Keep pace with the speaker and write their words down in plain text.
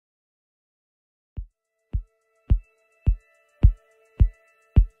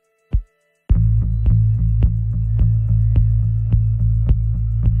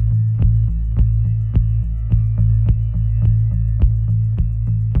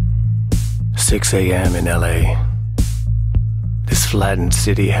6 a.m. in LA. This flattened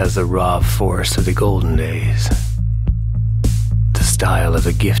city has the raw force of the golden days, the style of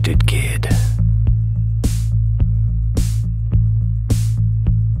a gifted kid.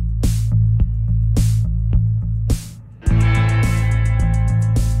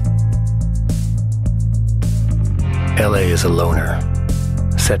 LA is a loner,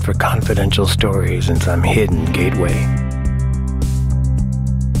 set for confidential stories in some hidden gateway.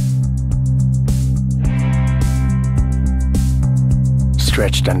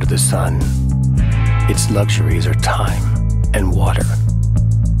 Stretched under the sun, its luxuries are time and water.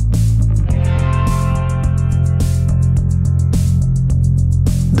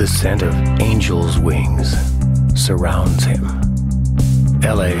 The scent of angels' wings surrounds him.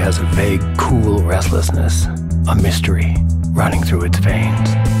 LA has a vague, cool restlessness, a mystery running through its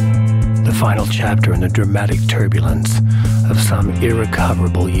veins. The final chapter in the dramatic turbulence of some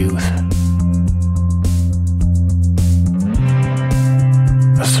irrecoverable youth.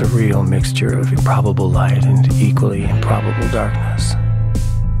 A surreal mixture of improbable light and equally improbable darkness.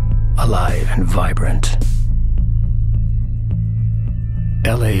 Alive and vibrant.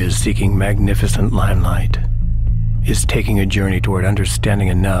 LA is seeking magnificent limelight, is taking a journey toward understanding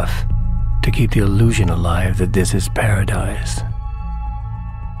enough to keep the illusion alive that this is paradise.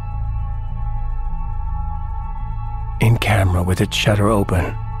 In camera, with its shutter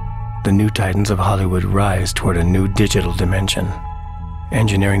open, the new titans of Hollywood rise toward a new digital dimension,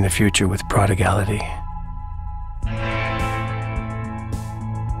 engineering the future with prodigality.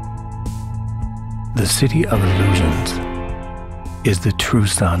 The city of illusions is the true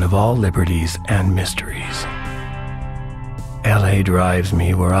sun of all liberties and mysteries. LA drives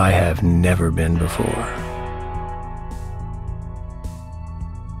me where I have never been before.